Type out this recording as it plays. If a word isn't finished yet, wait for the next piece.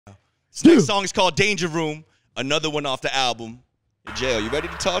This next song is called Danger Room, another one off the album. Hey, JL, you ready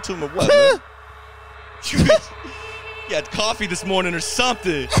to talk to him or what, man? You had coffee this morning or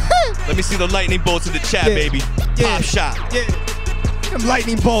something. Let me see the lightning bolts in the chat, baby. Popshop. Them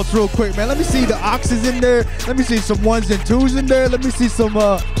lightning bolts real quick, man. Let me see the oxes in there. Let me see some ones and twos in there. Let me see some,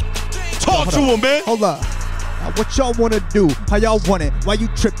 Talk to him, man. Hold up. Now what y'all wanna do? How y'all want it? Why you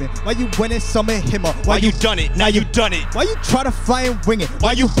tripping? Why you winning? Summon him up. Why you done it? Now you done it. Why you try to fly and wing it?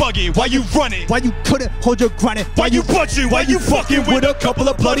 Why you bugging? Why you running? Why you couldn't hold your ground? Why you punching? Why you fucking with a couple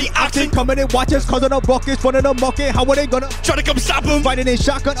of bloody oxen? Coming and watch us, causing a ruckus, running a market. How are they gonna try to come stop him? Fighting in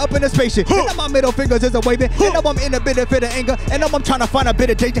shotgun up in the spaceship. And now my middle fingers is a waving. And now I'm in a bit of anger. And now I'm trying to find a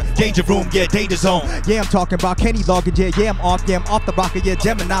bit of danger. Danger room, yeah, danger zone. Yeah, I'm talking about Kenny logging. Yeah, I'm off the rocket. Yeah,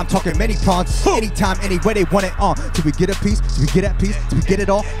 Gemini, I'm talking many prawns. Anytime, anywhere they want it on. Till we get a piece, till we get that piece, till we get it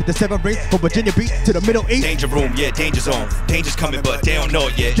all. Hit the 7 rings from Virginia Beach to the Middle East. Danger room, yeah, danger zone. Danger's coming, but they don't know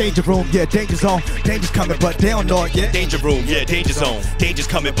it yet. Danger room, yeah, danger zone. Danger's coming, but they don't know it yet. Danger room, yeah, danger zone. Danger's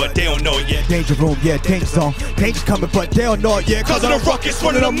coming, but they don't know it yet. Danger room, yeah, danger zone. Danger's coming, but they don't know it yet. Causing a ruckus,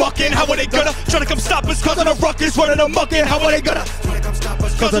 running amok, and how are they gonna try to come stop us? Causing a ruckus, running amok, and how are they gonna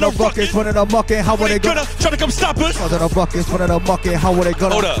causing a ruckus, running amok, and how are they gonna try to come stop us? Causing a ruckus, running amok, and how are they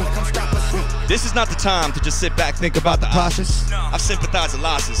gonna hold up. This is not the time to just sit back, think about the process. I've sympathized with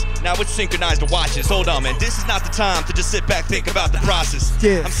losses. Now it's synchronized to watches. Hold on, man. This is not the time to just sit back, think about the process.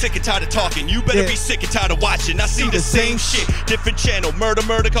 Yeah. I'm sick and tired of talking. You better be sick and tired of watching. I see the same shit, different channel. Murder,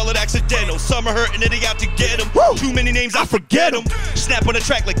 call it accidental. Some are hurting and they out to get them. Too many names, I forget them. Snap on a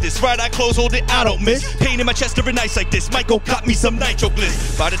track like this. Right eye close, hold it, I don't miss. Pain in my chest every night like this. Might go cop me some nitro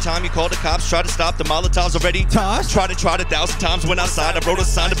bliss. By the time you call the cops, try to stop the Molotovs already. Tried 1,000 times. Went outside, I wrote a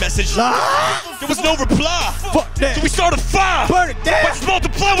signed message. There was no reply. Fuck that. So we started a fire. Burn it down. Let's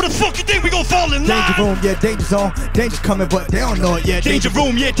multiply. What the fuck you think we gon' fall in line? Danger room, yeah, danger zone. Danger's coming, but they don't know it yet. Danger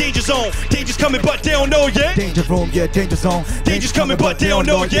room, yeah, danger zone. Danger's coming, but they don't know it yet. Danger room, yeah, danger zone. Danger's coming, but they don't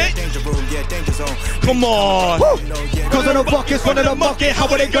know it yet. Danger room, yeah, danger zone. Come on. Causing a ruckus, running amok, and how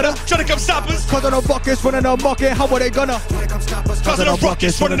are they gonna try to come stop us? Causing a ruckus, running amok, and how are they gonna causing a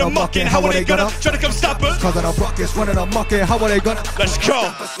ruckus, running amok, and how are they gonna try to come stop us? Causing a ruckus, running amok, and how are they gonna let's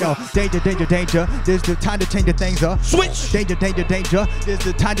go. Yo, danger, danger, danger. There's the time to change the things up. Switch. Danger, danger, danger. There's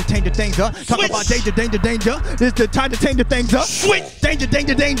the time to change the things up. Talk about danger, danger, danger. There's the time to change the things up. Switch. Danger,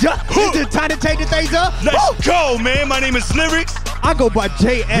 danger, danger. There's the time to change the things up. Let's go, man. My name is Lyrics. I go by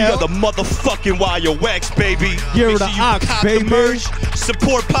JL. We are the motherfucking YOX, baby. You're the ox, baby.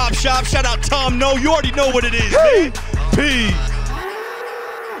 Support Popshop. Shout out Tom. No, you already know what it is, man. Peace.